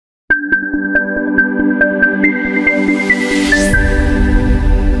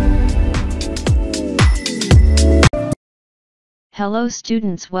Hello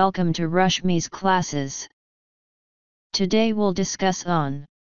students, welcome to Rushmi's classes. Today we'll discuss on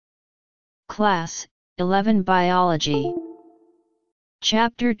Class 11 Biology.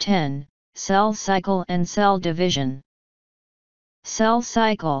 Chapter 10, Cell Cycle and Cell Division. Cell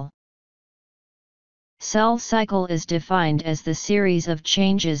Cycle. Cell cycle is defined as the series of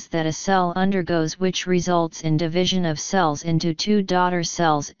changes that a cell undergoes which results in division of cells into two daughter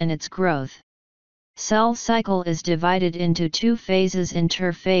cells and its growth. Cell cycle is divided into two phases: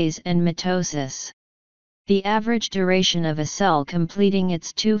 interphase and mitosis. The average duration of a cell completing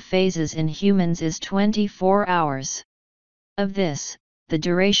its two phases in humans is 24 hours. Of this, the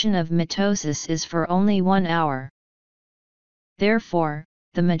duration of mitosis is for only 1 hour. Therefore,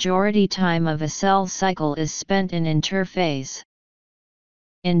 the majority time of a cell cycle is spent in interphase.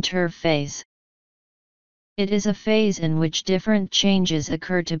 Interphase. It is a phase in which different changes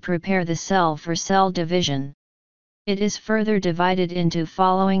occur to prepare the cell for cell division. It is further divided into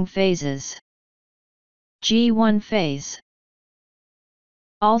following phases. G1 phase,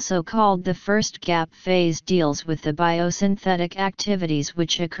 also called the first gap phase, deals with the biosynthetic activities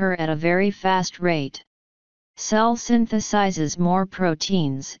which occur at a very fast rate. Cell synthesizes more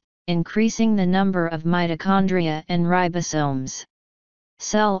proteins, increasing the number of mitochondria and ribosomes.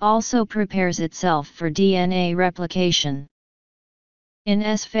 Cell also prepares itself for DNA replication. In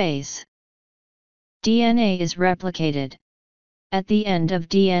S phase, DNA is replicated. At the end of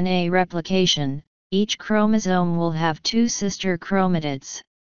DNA replication, each chromosome will have two sister chromatids.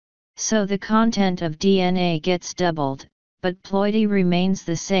 So the content of DNA gets doubled, but ploidy remains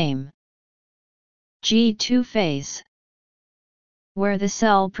the same. G2 phase, where the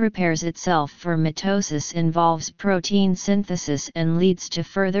cell prepares itself for mitosis, involves protein synthesis and leads to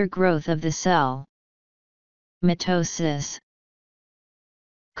further growth of the cell. Mitosis,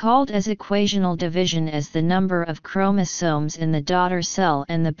 called as equational division, as the number of chromosomes in the daughter cell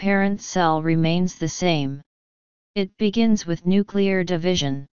and the parent cell remains the same. It begins with nuclear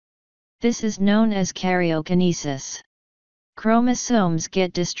division. This is known as karyokinesis. Chromosomes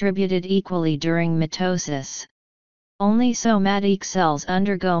get distributed equally during mitosis. Only somatic cells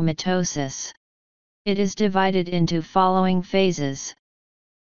undergo mitosis. It is divided into following phases.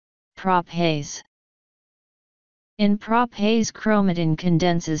 Prophase. In prophase, chromatin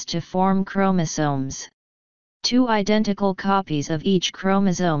condenses to form chromosomes. Two identical copies of each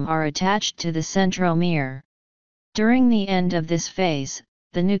chromosome are attached to the centromere. During the end of this phase,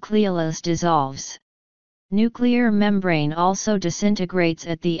 the nucleolus dissolves. Nuclear membrane also disintegrates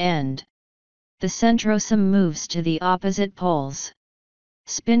at the end. The centrosome moves to the opposite poles.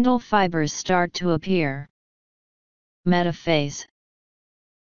 Spindle fibers start to appear. Metaphase.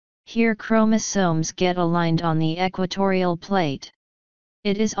 Here chromosomes get aligned on the equatorial plate.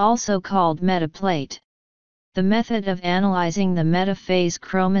 It is also called metaplate. The method of analyzing the metaphase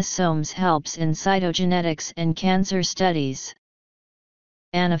chromosomes helps in cytogenetics and cancer studies.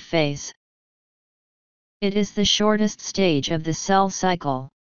 Anaphase. It is the shortest stage of the cell cycle.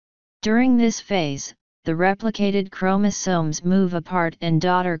 During this phase, the replicated chromosomes move apart and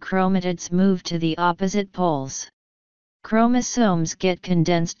daughter chromatids move to the opposite poles. Chromosomes get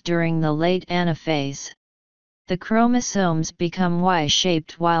condensed during the late anaphase. The chromosomes become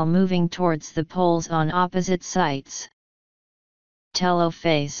Y-shaped while moving towards the poles on opposite sites.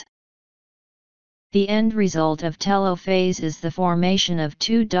 Telophase. The end result of telophase is the formation of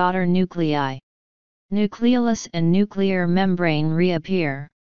two daughter nuclei. Nucleolus and nuclear membrane reappear.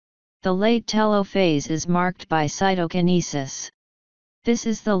 The late telophase is marked by cytokinesis. This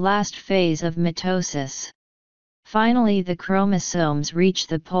is the last phase of mitosis. Finally, the chromosomes reach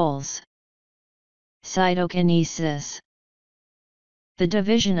the poles. Cytokinesis. The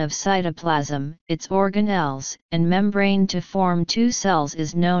division of cytoplasm, its organelles, and membrane to form two cells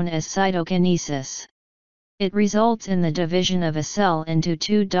is known as cytokinesis. It results in the division of a cell into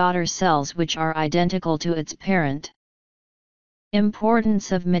two daughter cells which are identical to its parent.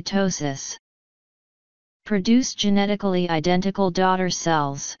 Importance of mitosis. Produce genetically identical daughter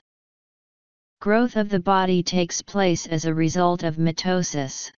cells. Growth of the body takes place as a result of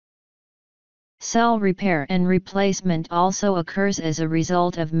mitosis. Cell repair and replacement also occurs as a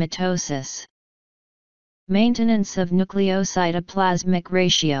result of mitosis. Maintenance of nucleocytoplasmic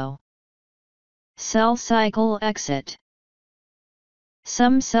ratio. Cell cycle exit.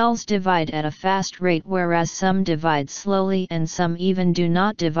 Some cells divide at a fast rate, whereas some divide slowly and some even do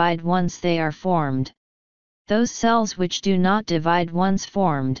not divide once they are formed. Those cells which do not divide once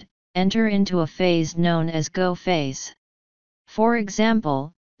formed, enter into a phase known as go phase. For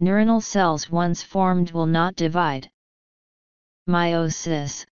example, neuronal cells once formed will not divide.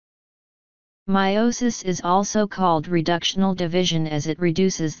 Meiosis. Meiosis is also called reductional division as it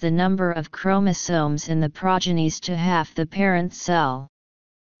reduces the number of chromosomes in the progenies to half the parent cell.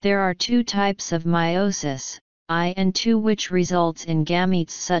 There are two types of meiosis, I and II, which results in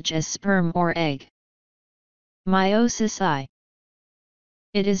gametes such as sperm or egg. Meiosis I.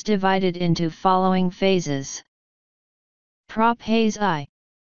 It is divided into following phases. Prophase I.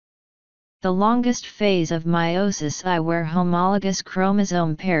 The longest phase of meiosis I, where homologous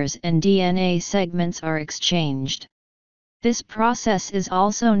chromosome pairs and DNA segments are exchanged. This process is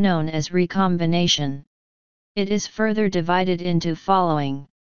also known as recombination. It is further divided into following.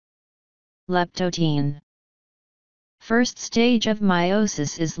 Leptothene. First stage of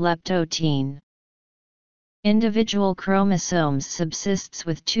meiosis is leptothene. Individual chromosomes subsists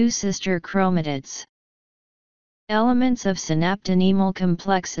with two sister chromatids. Elements of synaptonemal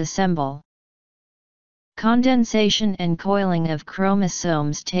complex assemble. Condensation and coiling of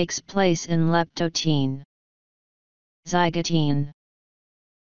chromosomes takes place in leptothene. Zygothene.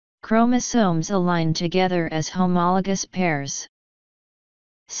 Chromosomes align together as homologous pairs.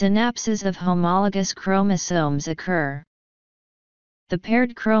 Synapses of homologous chromosomes occur. The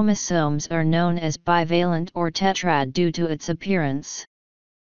paired chromosomes are known as bivalent or tetrad due to its appearance.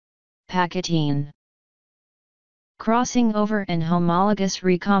 Pachythene. Crossing over and homologous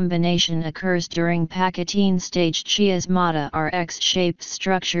recombination occurs during pachythene stage. Chiasmata are X-shaped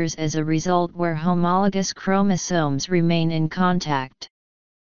structures as a result where homologous chromosomes remain in contact.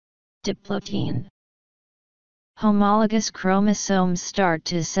 Diplothene. Homologous chromosomes start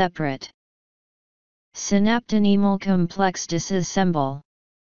to separate. Synaptonemal complex disassemble.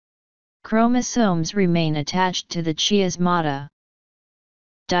 Chromosomes remain attached to the chiasmata.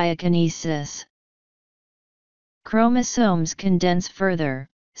 Diakinesis. Chromosomes condense further,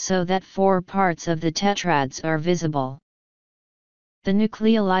 so that four parts of the tetrads are visible. The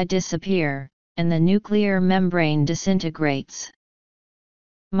nucleoli disappear, and the nuclear membrane disintegrates.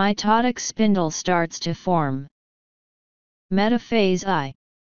 Mitotic spindle starts to form. Metaphase I.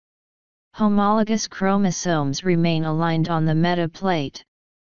 Homologous chromosomes remain aligned on the metaplate.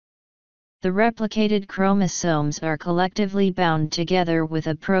 The replicated chromosomes are collectively bound together with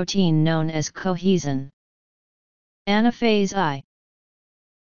a protein known as cohesin. Anaphase I.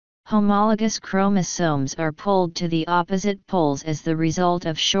 Homologous chromosomes are pulled to the opposite poles as the result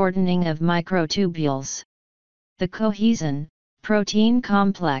of shortening of microtubules. The cohesin, protein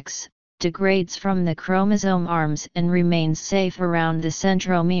complex, degrades from the chromosome arms and remains safe around the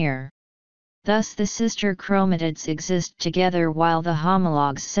centromere. Thus the sister chromatids exist together while the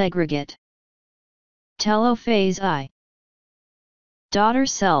homologs segregate. Telophase I. Daughter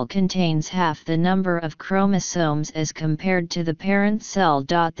cell contains half the number of chromosomes as compared to the parent cell.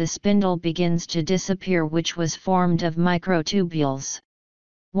 The spindle begins to disappear, which was formed of microtubules.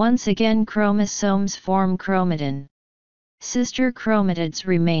 Once again chromosomes form chromatin. Sister chromatids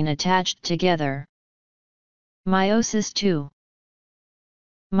remain attached together. Meiosis II.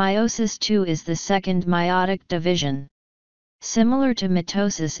 Meiosis II is the second meiotic division. Similar to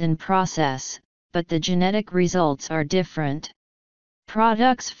mitosis in process, but the genetic results are different.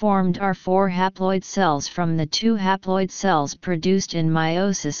 Products formed are 4 haploid cells from the 2 haploid cells produced in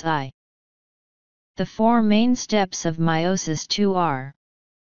meiosis I. The 4 main steps of meiosis II are: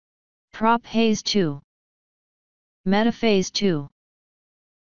 prophase II, metaphase II,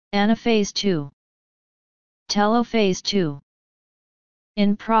 anaphase II, telophase II.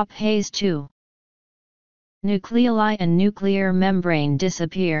 In prophase II, nucleoli and nuclear membrane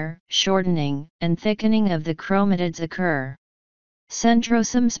disappear, shortening and thickening of the chromatids occur.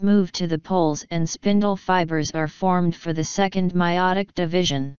 Centrosomes move to the poles and spindle fibers are formed for the second meiotic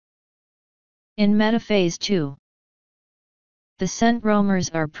division. In metaphase II, the centromeres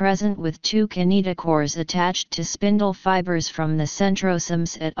are present with 2 kinetochores attached to spindle fibers from the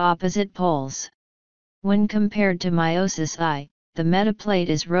centrosomes at opposite poles. When compared to meiosis I, the metaplate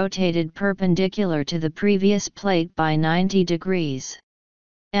is rotated perpendicular to the previous plate by 90 degrees.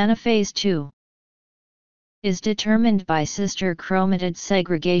 Anaphase II is determined by sister chromatid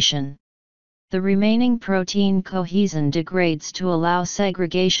segregation. The remaining protein cohesin degrades to allow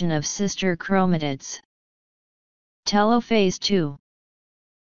segregation of sister chromatids. Telophase II,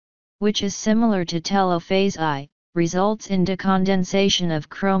 which is similar to telophase I, results in decondensation of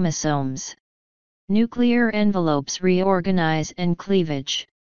chromosomes. Nuclear envelopes reorganize and cleavage.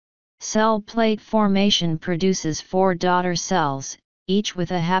 Cell plate formation produces 4 daughter cells, each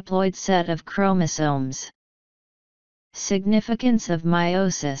with a haploid set of chromosomes. Significance of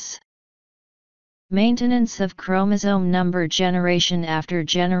meiosis. Maintenance of chromosome number generation after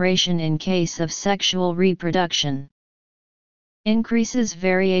generation in case of sexual reproduction. increases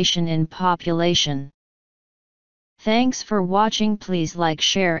variation in population. Thanks for watching. Please like,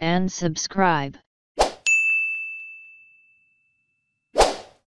 share and subscribe.